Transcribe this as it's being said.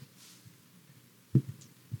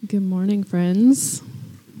Good morning, friends.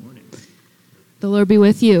 Good morning. The Lord be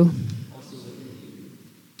with you. Also with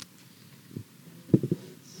you.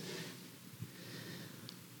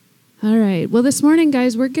 All right. Well, this morning,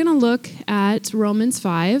 guys, we're going to look at Romans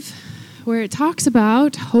 5, where it talks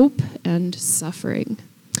about hope and suffering.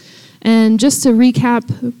 And just to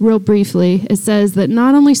recap real briefly, it says that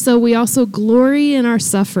not only so, we also glory in our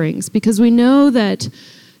sufferings, because we know that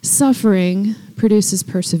suffering produces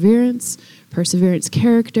perseverance, perseverance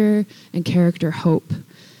character, and character hope.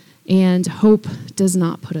 And hope does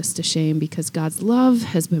not put us to shame because God's love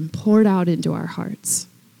has been poured out into our hearts.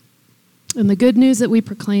 And the good news that we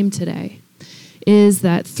proclaim today is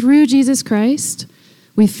that through Jesus Christ,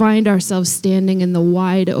 we find ourselves standing in the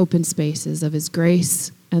wide open spaces of his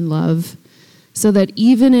grace and love, so that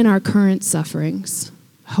even in our current sufferings,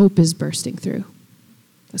 hope is bursting through.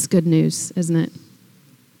 That's good news, isn't it?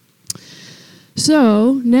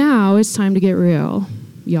 So now it's time to get real,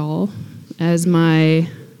 y'all, as my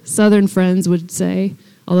Southern friends would say,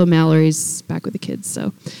 although Mallory's back with the kids.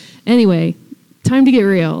 So anyway, time to get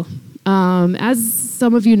real. As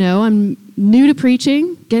some of you know, I'm new to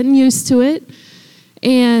preaching, getting used to it.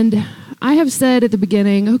 And I have said at the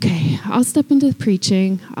beginning, okay, I'll step into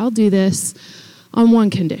preaching. I'll do this on one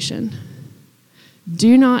condition.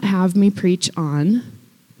 Do not have me preach on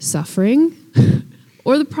suffering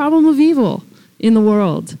or the problem of evil in the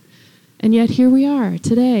world. And yet here we are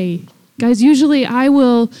today. Guys, usually I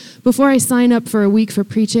will, before I sign up for a week for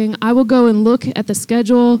preaching, I will go and look at the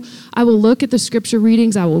schedule. I will look at the scripture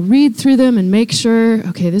readings. I will read through them and make sure,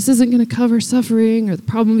 okay, this isn't going to cover suffering or the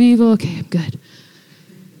problem of evil. Okay, I'm good.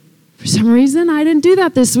 For some reason, I didn't do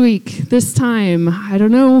that this time. I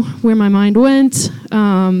don't know where my mind went.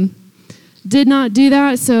 Did not do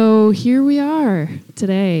that, so here we are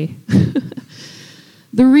today.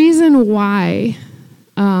 The reason why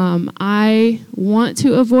I want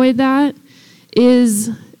to avoid that is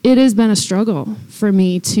it has been a struggle for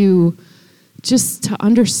me to just to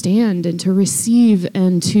understand and to receive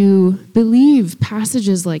and to believe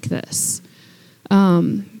passages like this.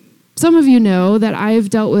 Some of you know that I've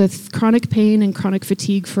dealt with chronic pain and chronic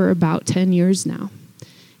fatigue for about 10 years now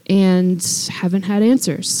and haven't had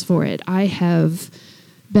answers for it. I have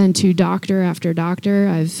been to doctor after doctor.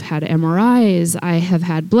 I've had MRIs. I have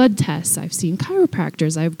had blood tests. I've seen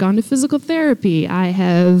chiropractors. I've gone to physical therapy. I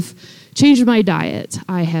have changed my diet.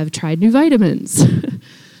 I have tried new vitamins.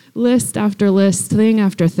 List after list, thing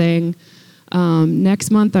after thing.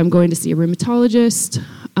 Next month, I'm going to see a rheumatologist.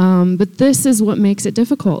 But this is what makes it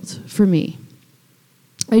difficult for me.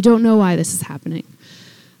 I don't know why this is happening.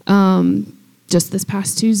 Just this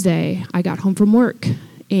past Tuesday, I got home from work,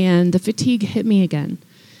 and the fatigue hit me again.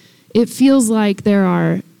 It feels like there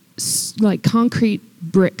are like concrete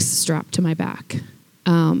bricks strapped to my back.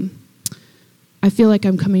 I feel like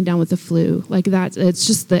I'm coming down with the flu. Like that, it's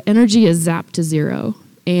just the energy is zapped to zero,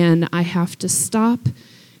 and I have to stop,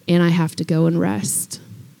 and I have to go and rest.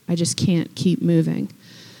 I just can't keep moving.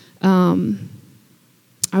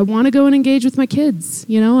 I want to go and engage with my kids.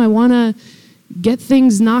 You know, I want to get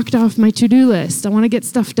things knocked off my to-do list. I want to get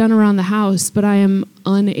stuff done around the house, but I am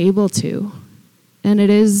unable to. And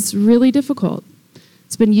it is really difficult.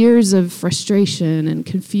 It's been years of frustration and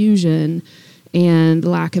confusion and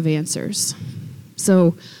lack of answers.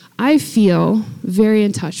 So I feel very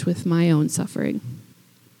in touch with my own suffering.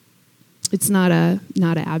 It's not an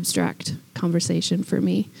abstract conversation for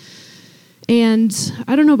me. And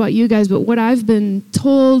I don't know about you guys, but what I've been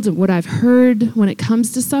told and what I've heard when it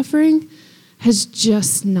comes to suffering has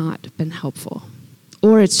just not been helpful,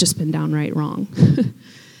 or it's just been downright wrong.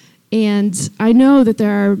 And I know that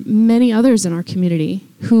there are many others in our community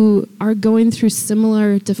who are going through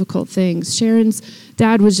similar difficult things. Sharon's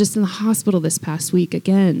dad was just in the hospital this past week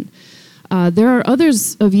again. There are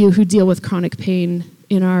others of you who deal with chronic pain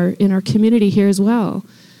in our community here as well.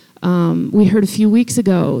 We heard a few weeks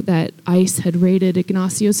ago that ICE had raided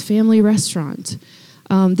Ignacio's family restaurant.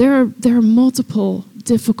 There are multiple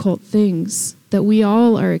difficult things that we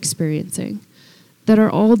all are experiencing that are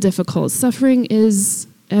all difficult. Suffering is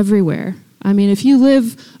everywhere. I mean, if you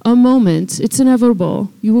live a moment, it's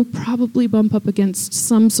inevitable. You will probably bump up against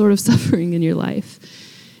some sort of suffering in your life.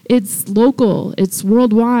 It's local, it's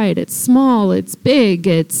worldwide, it's small, it's big,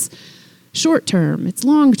 it's short-term, it's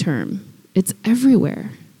long-term. It's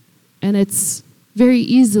everywhere. And it's very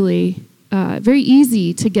easy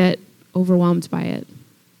to get overwhelmed by it.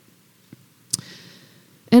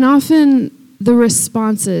 And often the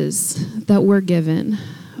responses that we're given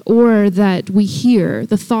or that we hear,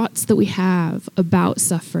 the thoughts that we have about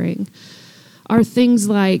suffering, are things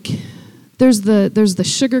like, There's the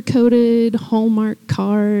sugar-coated Hallmark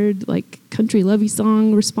card, like country lovey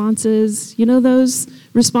song responses. You know those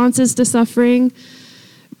responses to suffering?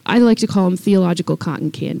 I like to call them theological cotton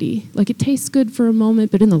candy. Like, it tastes good for a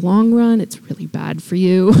moment, but in the long run, it's really bad for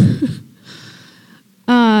you.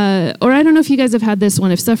 Or I don't know if you guys have had this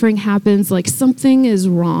one. If suffering happens, like something is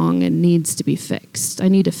wrong and needs to be fixed. I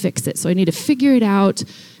need to fix it. So I need to figure it out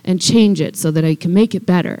and change it so that I can make it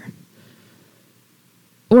better.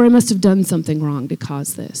 Or I must have done something wrong to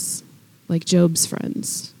cause this. Like Job's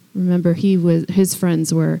friends. Remember, his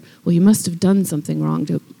friends were, well, you must have done something wrong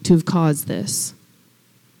to have caused this.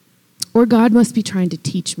 Or God must be trying to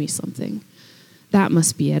teach me something. That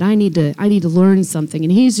must be it. I need to learn something,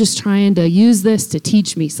 and he's just trying to use this to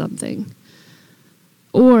teach me something.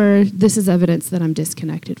 Or this is evidence that I'm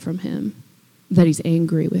disconnected from him, that he's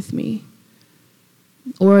angry with me,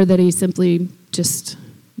 or that he simply just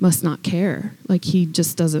must not care, like he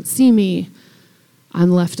just doesn't see me. I'm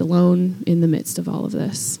left alone in the midst of all of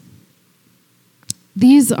this.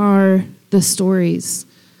 These are the stories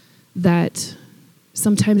that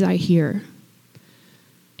sometimes I hear.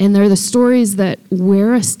 And they're the stories that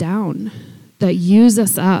wear us down, that use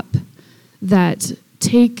us up, that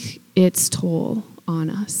take its toll on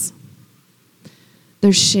us.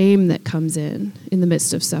 There's shame that comes in the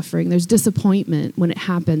midst of suffering. There's disappointment when it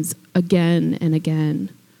happens again and again.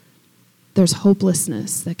 There's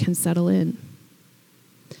hopelessness that can settle in.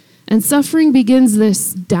 And suffering begins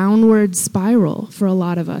this downward spiral for a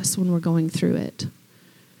lot of us when we're going through it,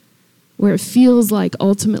 where it feels like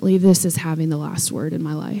ultimately this is having the last word in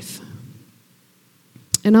my life.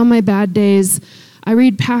 And on my bad days, I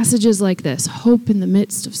read passages like this, hope in the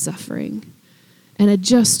midst of suffering. And it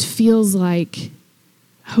just feels like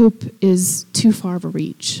hope is too far of a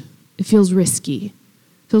reach. It feels risky.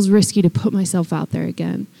 It feels risky to put myself out there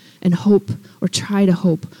again and hope or try to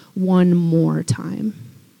hope one more time.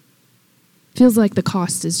 It feels like the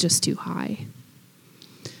cost is just too high.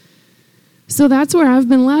 So that's where I've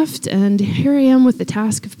been left, and here I am with the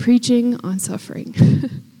task of preaching on suffering.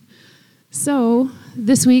 So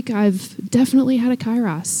this week I've definitely had a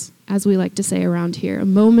kairos, as we like to say around here, a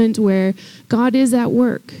moment where God is at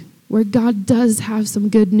work, where God does have some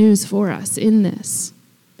good news for us in this.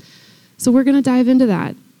 So we're going to dive into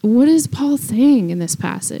that. What is Paul saying in this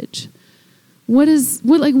passage? What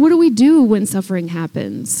do we do when suffering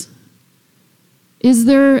happens? Is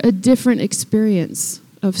there a different experience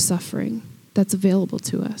of suffering that's available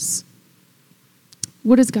to us?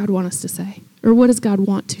 What does God want us to say? Or what does God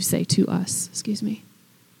want to say to us? Excuse me.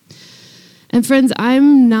 And friends,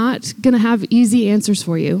 I'm not going to have easy answers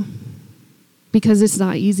for you because it's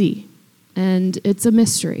not easy and it's a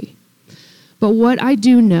mystery. But what I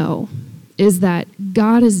do know is that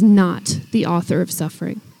God is not the author of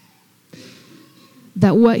suffering.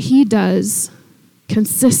 That what he does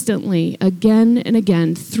consistently, again and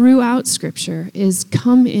again, throughout Scripture, is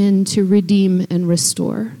come in to redeem and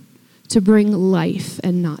restore, to bring life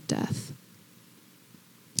and not death.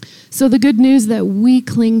 So the good news that we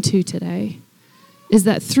cling to today is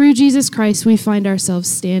that through Jesus Christ, we find ourselves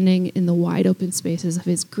standing in the wide open spaces of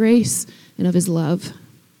his grace and of his love,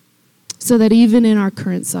 so that even in our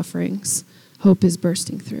current sufferings, hope is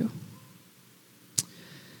bursting through.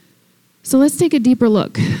 So let's take a deeper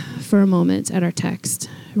look for a moment at our text,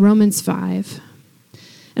 Romans 5.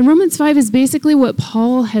 And Romans 5 is basically what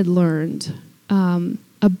Paul had learned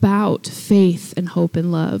about faith and hope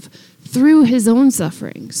and love through his own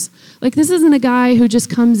sufferings. Like, this isn't a guy who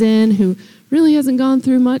just comes in who really hasn't gone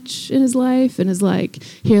through much in his life and is like,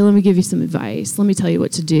 here, let me give you some advice. Let me tell you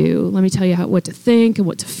what to do. Let me tell you what to think and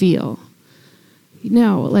what to feel.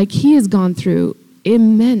 No, like, he has gone through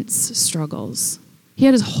immense struggles. He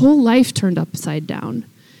had his whole life turned upside down.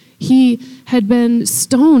 He had been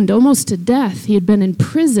stoned almost to death. He had been in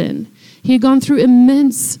prison. He had gone through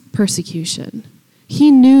immense persecution.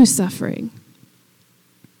 He knew suffering.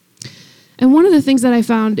 And one of the things that I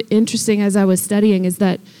found interesting as I was studying is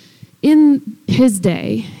that in his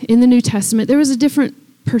day, in the New Testament, there was a different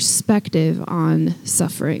perspective on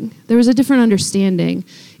suffering. There was a different understanding.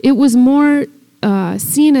 It was more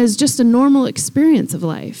seen as just a normal experience of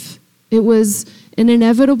life. It was an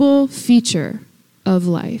inevitable feature of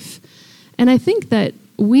life. And I think that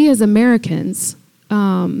we as Americans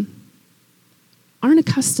aren't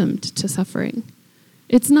accustomed to suffering.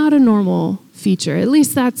 It's not a normal feature. At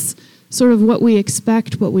least that's sort of what we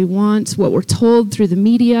expect, what we want, what we're told through the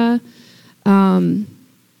media. We're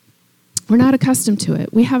not accustomed to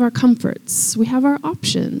it. We have our comforts. We have our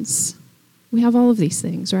options. We have all of these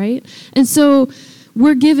things, right? And so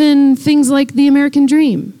we're given things like the American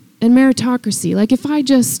dream and meritocracy. Like, if I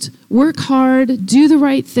just work hard, do the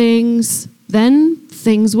right things, then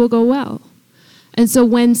things will go well. And so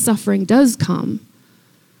when suffering does come,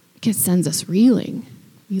 it sends us reeling.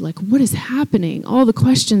 You're like, what is happening? All the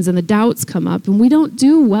questions and the doubts come up, and we don't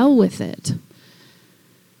do well with it.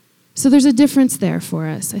 So there's a difference there for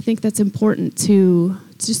us. I think that's important to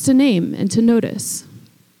name and to notice.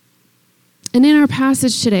 And in our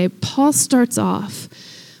passage today, Paul starts off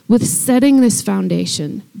with setting this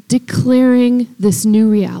foundation, declaring this new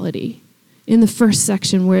reality in the first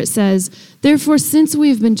section where it says, therefore, since we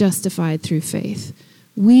have been justified through faith,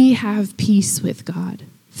 we have peace with God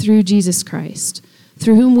through Jesus Christ,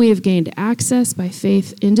 through whom we have gained access by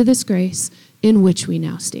faith into this grace in which we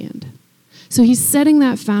now stand. So he's setting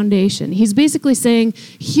that foundation. He's basically saying,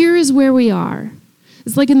 here is where we are.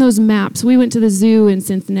 It's like in those maps. We went to the zoo in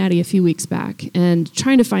Cincinnati a few weeks back, and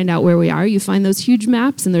trying to find out where we are, you find those huge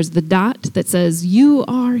maps, and there's the dot that says, you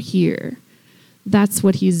are here. That's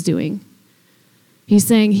what he's doing. He's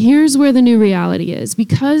saying, here's where the new reality is.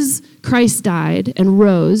 Because Christ died and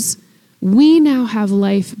rose, we now have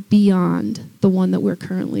life beyond the one that we're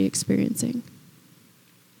currently experiencing.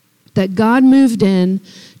 That God moved in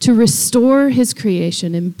to restore his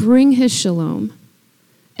creation and bring his shalom.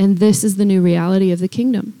 And this is the new reality of the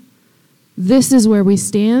kingdom. This is where we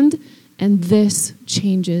stand, and this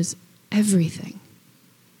changes everything.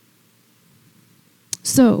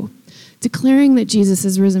 So, declaring that Jesus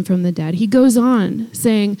has risen from the dead, he goes on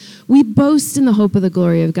saying, we boast in the hope of the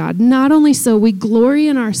glory of God. Not only so, we glory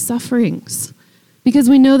in our sufferings, because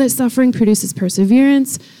we know that suffering produces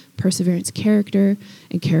perseverance, perseverance character,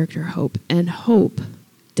 and character hope. And hope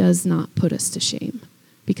does not put us to shame,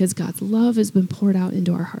 because God's love has been poured out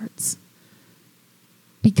into our hearts.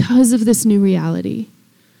 Because of this new reality,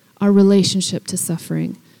 our relationship to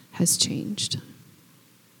suffering has changed.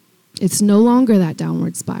 It's no longer that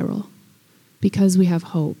downward spiral, because we have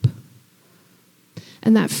hope.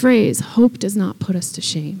 And that phrase, hope does not put us to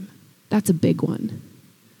shame, that's a big one.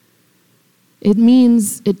 It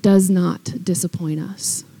means it does not disappoint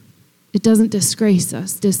us. It doesn't disgrace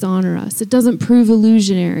us, dishonor us. It doesn't prove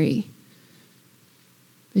illusionary.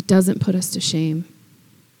 It doesn't put us to shame.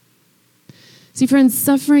 See, friends,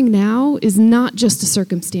 suffering now is not just a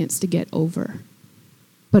circumstance to get over,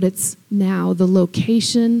 but it's now the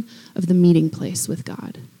location of the meeting place with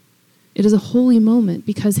God. It is a holy moment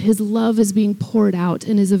because his love is being poured out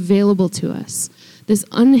and is available to us. This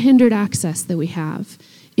unhindered access that we have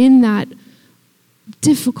in that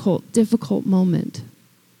difficult moment.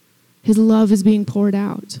 His love is being poured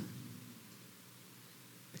out.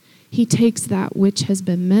 He takes that which has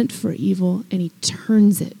been meant for evil and he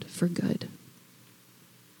turns it for good.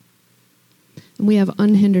 And we have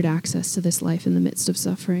unhindered access to this life in the midst of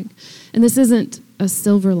suffering. And this isn't a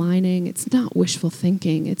silver lining. It's not wishful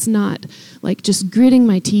thinking. It's not like just gritting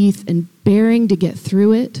my teeth and bearing to get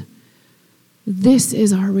through it. This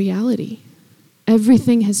is our reality.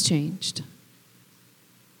 Everything has changed.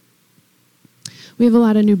 We have a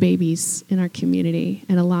lot of new babies in our community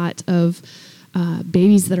and a lot of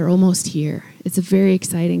babies that are almost here. It's a very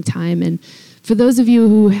exciting time. And for those of you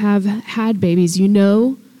who have had babies, you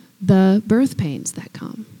know the birth pains that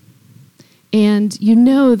come. And you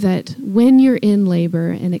know that when you're in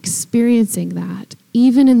labor and experiencing that,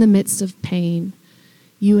 even in the midst of pain,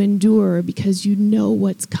 you endure because you know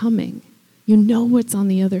what's coming. You know what's on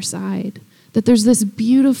the other side. That there's this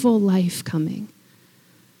beautiful life coming.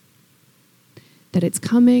 That it's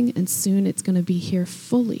coming and soon it's going to be here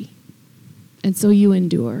fully. And so you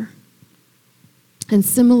endure. And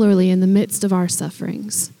similarly, in the midst of our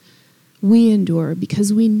sufferings, we endure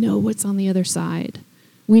because we know what's on the other side.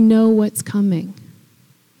 We know what's coming.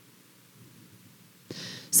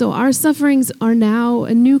 So our sufferings are now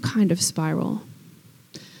a new kind of spiral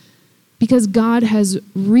because God has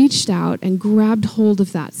reached out and grabbed hold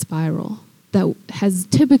of that spiral that has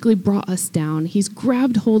typically brought us down. He's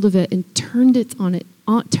grabbed hold of it and turned it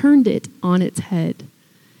on its head.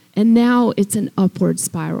 And now it's an upward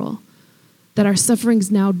spiral that our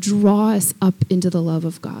sufferings now draw us up into the love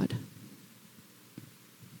of God.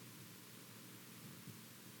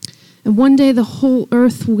 And one day the whole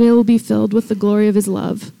earth will be filled with the glory of his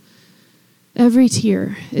love. Every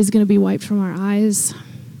tear is going to be wiped from our eyes.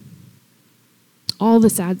 All the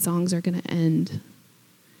sad songs are going to end.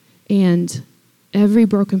 And every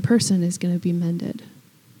broken person is going to be mended.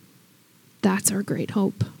 That's our great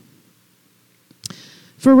hope.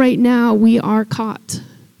 For right now, we are caught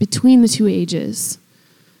between the two ages.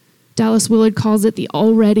 Dallas Willard calls it the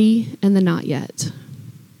already and the not yet.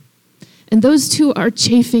 And those two are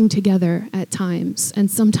chafing together at times, and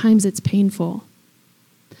sometimes it's painful.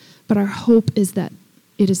 But our hope is that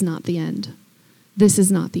it is not the end, this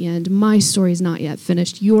is not the end. My story's not yet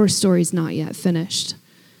finished. Your story's not yet finished.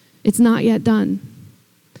 It's not yet done.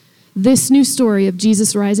 This new story of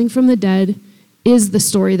Jesus rising from the dead is the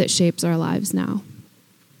story that shapes our lives now.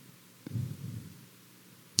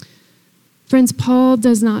 Friends, Paul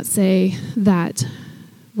does not say that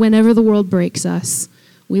whenever the world breaks us,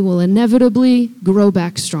 we will inevitably grow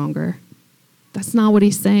back stronger. That's not what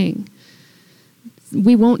he's saying.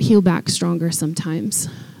 We won't heal back stronger sometimes.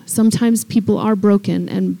 Sometimes people are broken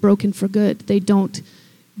and broken for good. They don't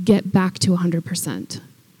get back to 100%.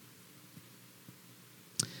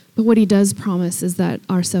 But what he does promise is that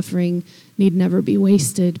our suffering need never be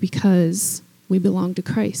wasted because we belong to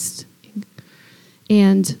Christ.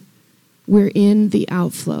 And we're in the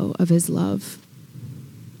outflow of his love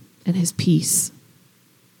and his peace.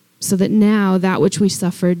 So that now that which we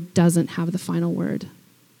suffered doesn't have the final word.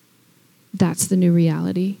 That's the new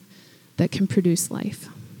reality that can produce life.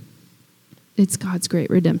 It's God's great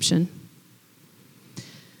redemption.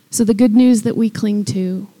 So the good news that we cling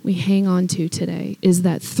to, we hang on to today, is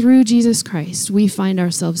that through Jesus Christ, we find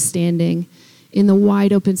ourselves standing in the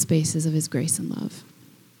wide open spaces of his grace and love.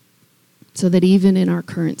 So that even in our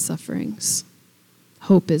current sufferings,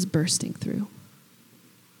 hope is bursting through.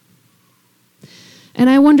 And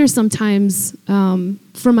I wonder sometimes,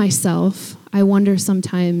 for myself, I wonder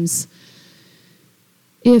sometimes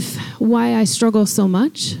if why I struggle so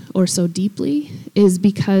much or so deeply is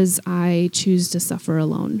because I choose to suffer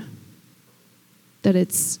alone. That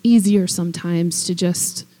it's easier sometimes to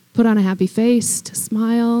just put on a happy face, to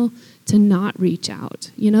smile, to not reach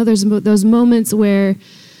out. You know, there's those moments where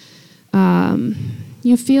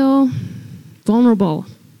you feel vulnerable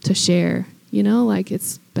to share. You know, like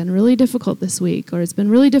it's been really difficult this week, or it's been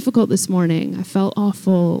really difficult this morning. I felt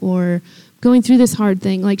awful, or going through this hard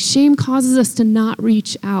thing. Like shame causes us to not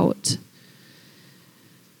reach out.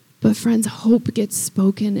 But friends, hope gets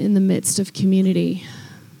spoken in the midst of community.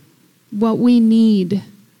 What we need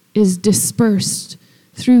is dispersed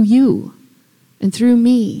through you and through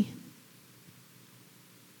me.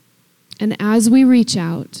 And as we reach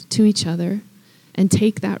out to each other and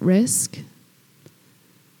take that risk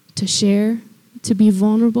to share, to be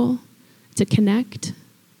vulnerable, to connect,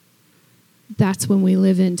 that's when we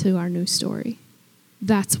live into our new story.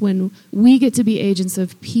 That's when we get to be agents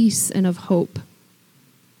of peace and of hope.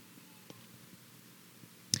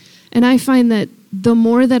 And I find that the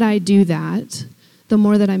more that I do that, the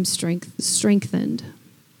more that I'm strengthened.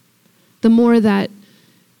 The more that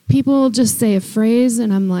people just say a phrase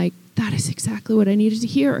and I'm like, that is exactly what I needed to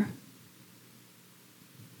hear.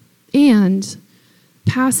 And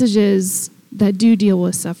passages that do deal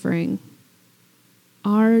with suffering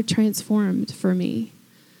are transformed for me.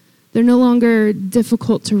 They're no longer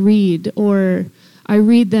difficult to read, or I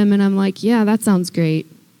read them and I'm like, yeah, that sounds great.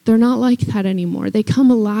 They're not like that anymore. They come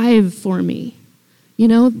alive for me. You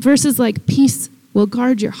know, verses like peace will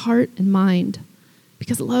guard your heart and mind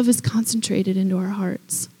because love is concentrated into our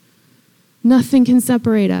hearts. Nothing can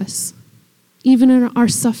separate us. Even in our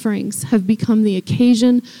sufferings have become the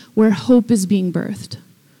occasion where hope is being birthed.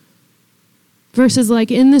 Verses like,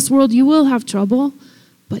 in this world you will have trouble,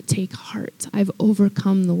 but take heart. I've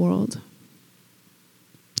overcome the world.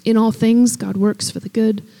 In all things, God works for the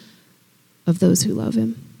good of those who love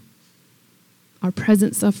him. Our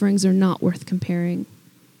present sufferings are not worth comparing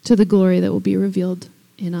to the glory that will be revealed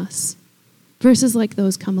in us. Verses like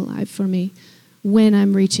those come alive for me when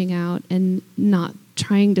I'm reaching out and not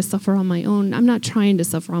trying to suffer on my own. I'm not trying to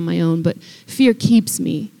suffer on my own, but fear keeps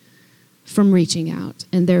me from reaching out,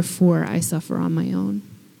 and therefore I suffer on my own.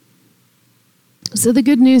 So the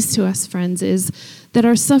good news to us, friends, is that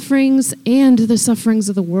our sufferings and the sufferings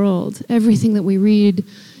of the world, everything that we read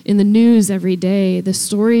in the news every day, the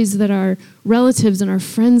stories that our relatives and our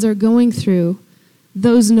friends are going through,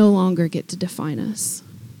 those no longer get to define us.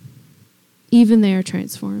 Even they are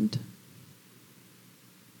transformed.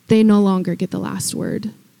 They no longer get the last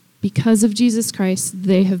word. Because of Jesus Christ,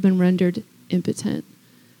 they have been rendered impotent.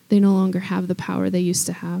 They no longer have the power they used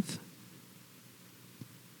to have.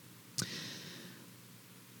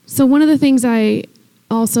 So one of the things I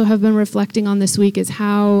also have been reflecting on this week is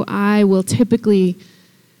how I will typically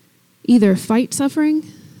either fight suffering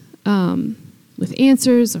with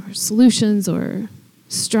answers or solutions or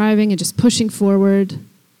striving and just pushing forward,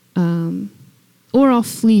 or I'll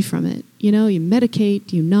flee from it. You know, you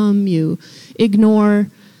medicate, you numb, you ignore,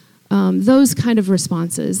 those kind of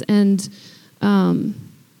responses. And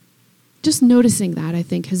just noticing that, I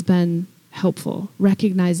think, has been helpful.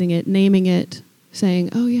 Recognizing it, naming it, saying,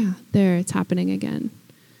 oh yeah, there, it's happening again.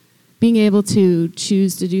 Being able to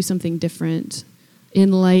choose to do something different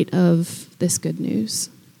in light of this good news.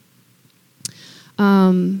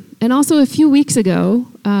 And also a few weeks ago,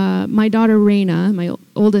 my daughter Raina, my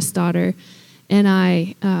oldest daughter, and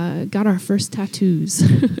I got our first tattoos.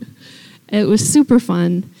 It was super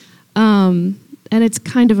fun. And it's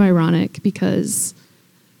kind of ironic because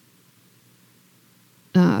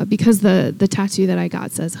the tattoo that I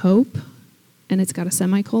got says hope, and it's got a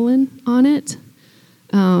semicolon on it.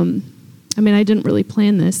 I mean, I didn't really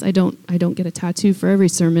plan this. I don't get a tattoo for every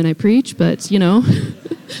sermon I preach, but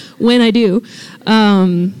when I do.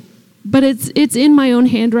 But it's in my own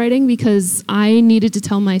handwriting because I needed to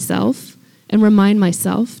tell myself and remind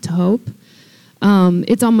myself to hope.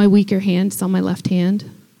 It's on my weaker hand. It's on my left hand.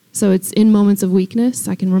 So it's in moments of weakness.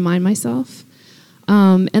 I can remind myself.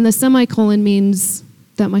 And the semicolon means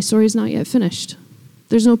that my story is not yet finished.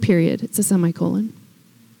 There's no period. It's a semicolon.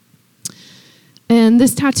 And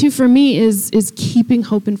this tattoo for me is keeping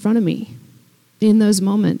hope in front of me in those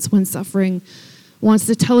moments when suffering wants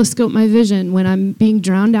to telescope my vision, when I'm being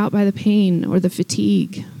drowned out by the pain or the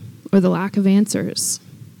fatigue or the lack of answers,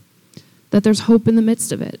 that there's hope in the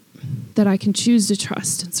midst of it, that I can choose to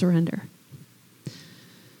trust and surrender.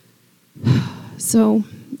 So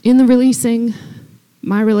in the releasing,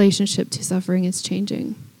 my relationship to suffering is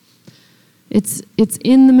changing. It's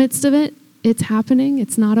in the midst of it. It's happening.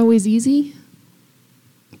 It's not always easy,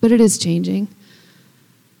 but it is changing.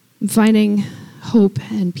 I'm finding hope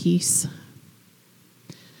and peace.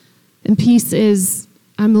 And peace is,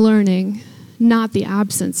 I'm learning, not the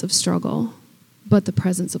absence of struggle, but the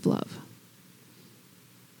presence of love.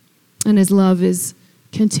 And His love is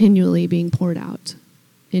continually being poured out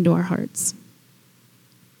into our hearts.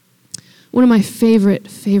 One of my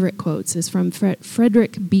favorite quotes is from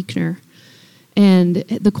Frederick Buechner. And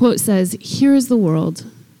the quote says, "Here is the world.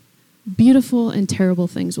 Beautiful and terrible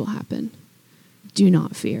things will happen. Do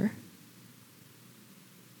not fear."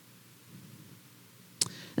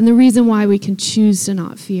 And the reason why we can choose to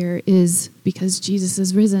not fear is because Jesus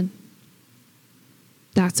is risen.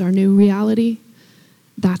 That's our new reality.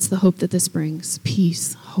 That's the hope that this brings.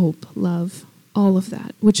 Peace, hope, love, all of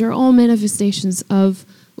that, which are all manifestations of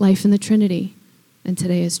life in the Trinity. And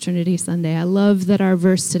today is Trinity Sunday. I love that our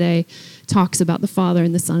verse today talks about the Father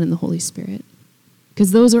and the Son and the Holy Spirit,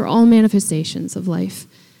 because those are all manifestations of life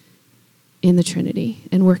in the Trinity,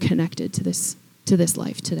 and we're connected to this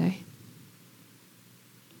life today.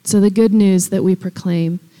 So the good news that we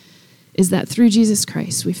proclaim is that through Jesus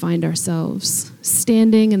Christ, we find ourselves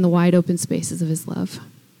standing in the wide open spaces of His love,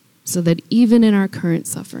 so that even in our current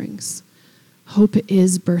sufferings, hope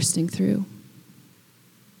is bursting through.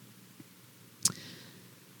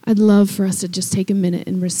 I'd love for us to just take a minute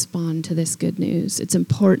and respond to this good news. It's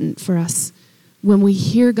important for us, when we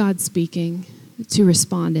hear God speaking, to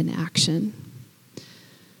respond in action.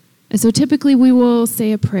 And so typically we will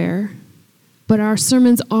say a prayer, but our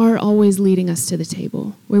sermons are always leading us to the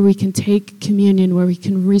table where we can take communion, where we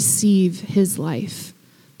can receive His life,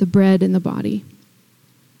 the bread and the body.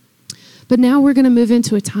 But now we're going to move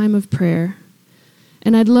into a time of prayer.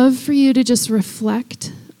 And I'd love for you to just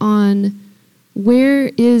reflect on,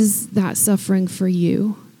 where is that suffering for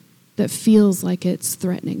you that feels like it's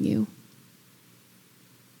threatening you?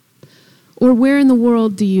 Or where in the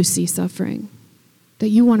world do you see suffering that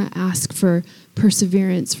you want to ask for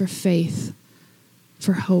perseverance, for faith,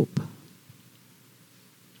 for hope?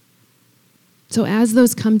 So as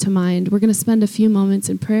those come to mind, we're going to spend a few moments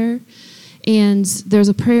in prayer. And there's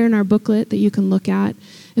a prayer in our booklet that you can look at.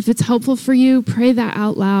 If it's helpful for you, pray that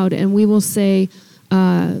out loud, and we will say,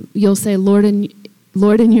 you'll say, Lord, in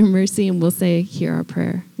your mercy, and we'll say, hear our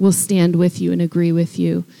prayer. We'll stand with you and agree with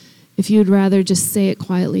you. If you'd rather just say it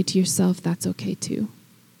quietly to yourself, that's okay too.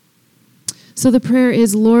 So the prayer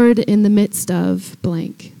is, Lord, in the midst of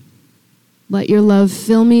blank, let your love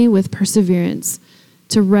fill me with perseverance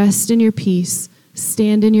to rest in your peace,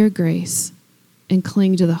 stand in your grace, and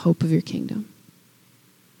cling to the hope of your kingdom.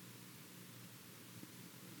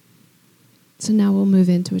 So now we'll move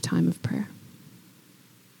into a time of prayer.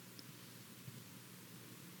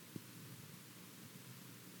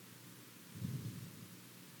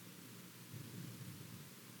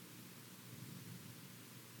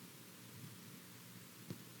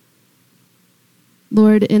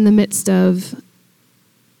 Lord, in the midst of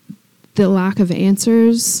the lack of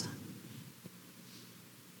answers,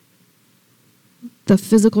 the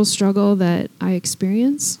physical struggle that I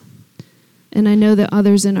experience, and I know that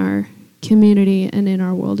others in our community and in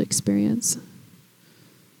our world experience,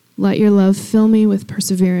 let your love fill me with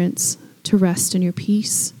perseverance to rest in your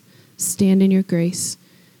peace, stand in your grace,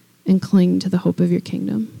 and cling to the hope of your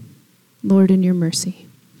kingdom. Lord, in your mercy.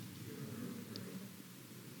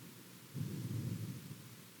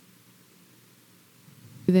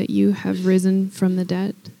 that you have risen from the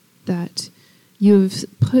dead, that you have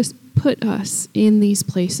put us in these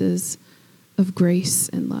places of grace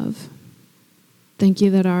and love. Thank you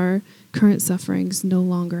that our current sufferings no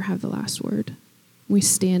longer have the last word. We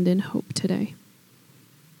stand in hope today.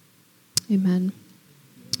 Amen.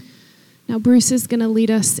 Now, Bruce is going to lead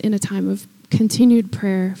us in a time of continued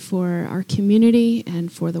prayer for our community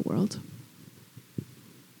and for the world.